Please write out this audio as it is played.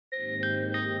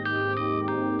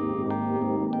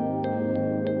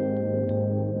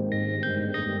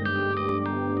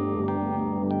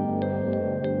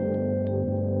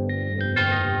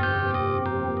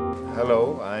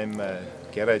I'm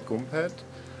Gerald Gumpert.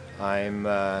 I'm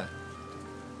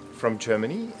from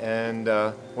Germany, and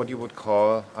what you would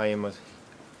call I am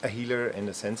a healer and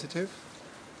a sensitive.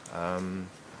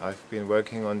 I've been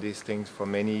working on these things for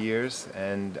many years,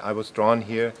 and I was drawn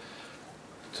here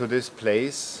to this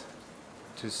place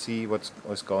to see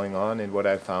what's going on, and what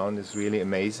I found is really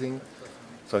amazing.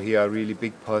 So here are really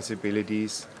big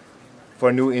possibilities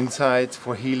for new insights,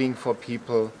 for healing for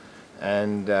people,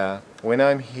 and when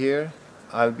I'm here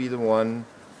I'll be the one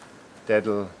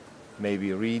that'll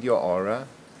maybe read your aura,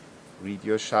 read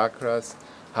your chakras,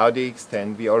 how they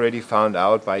extend. We already found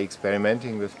out by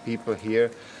experimenting with people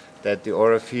here that the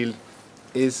aura field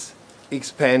is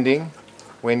expanding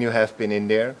when you have been in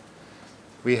there.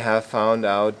 We have found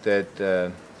out that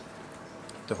the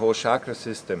whole chakra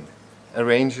system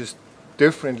arranges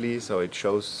differently, so it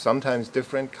shows sometimes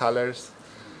different colors.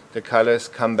 The colors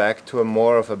come back to a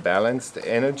more of a balanced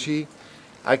energy.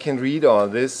 I can read all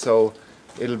this, so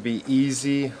it'll be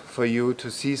easy for you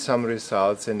to see some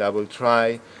results, and I will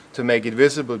try to make it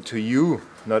visible to you,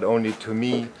 not only to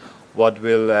me, what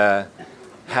will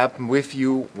happen with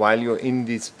you while you're in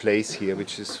this place here,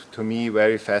 which is to me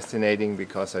very fascinating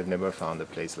because I've never found a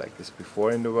place like this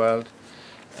before in the world.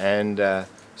 And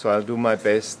so I'll do my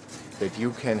best that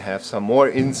you can have some more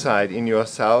insight in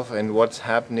yourself and what's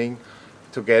happening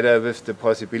together with the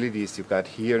possibilities you got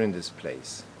here in this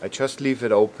place. I just leave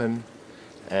it open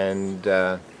and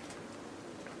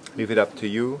leave it up to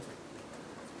you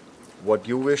what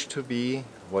you wish to be,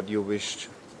 what you wish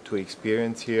to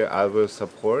experience here. I will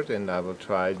support, and I will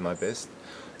try my best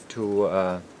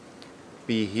to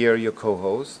be here your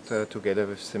co-host together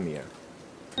with Samir.